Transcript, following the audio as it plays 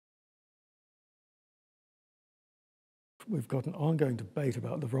We've got an ongoing debate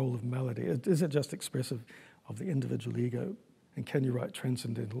about the role of melody. Is it just expressive of the individual ego? And can you write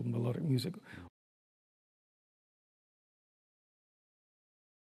transcendental melodic music?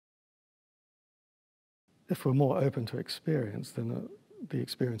 If we're more open to experience, then the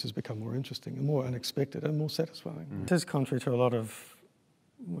experiences become more interesting and more unexpected and more satisfying. It is contrary to a lot of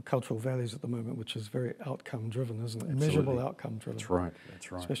cultural values at the moment, which is very outcome-driven, isn't it? Absolutely. Measurable outcome-driven. That's right,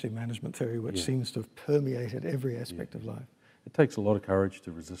 that's right. Especially management theory, which seems to have permeated every aspect of life. It takes a lot of courage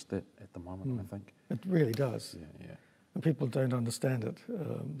to resist that at the moment, I think. It really does. Yeah. And people don't understand it.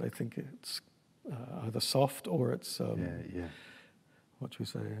 They think it's either soft or it's, what should we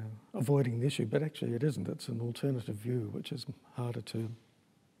say, avoiding the issue. But actually it isn't. It's an alternative view, which is harder to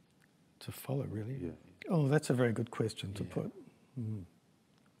follow, really. Yeah. Oh, that's a very good question to put.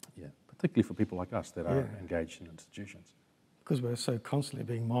 Yeah, particularly for people like us that are engaged in institutions. Because we're so constantly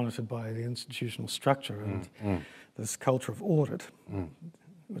being monitored by the institutional structure and this culture of audit,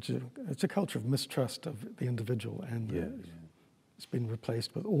 which is it's a culture of mistrust of the individual, and it's been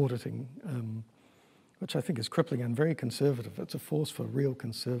replaced with auditing, which I think is crippling and very conservative. It's a force for real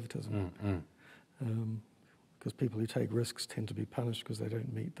conservatism, because people who take risks tend to be punished because they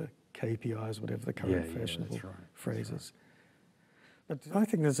don't meet the KPIs, whatever the current fashionable phrase is. But I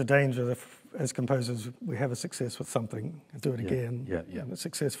think there's a danger if, as composers, we have a success with something, do it again, and it's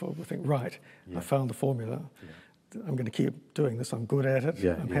successful, we think, right, I found the formula, I'm going to keep doing this, I'm good at it,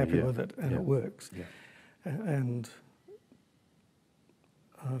 I'm happy with it, and it works. And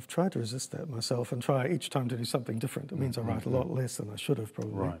I've tried to resist that myself and try each time to do something different. It means I write a lot less than I should have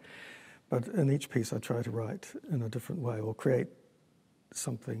probably. But in each piece I try to write in a different way or create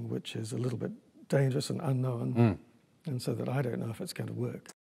something which is a little bit dangerous and unknown. And so that I don't know if it's going to work.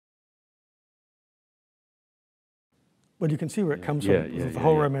 But you can see where it comes from, the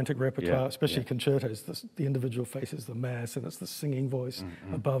whole romantic repertoire, especially concertos, the individual faces the mass, and it's the singing voice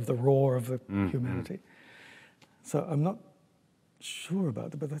above the roar of the humanity. So I'm not sure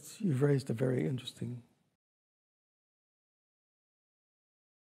about that, but you've raised a very interesting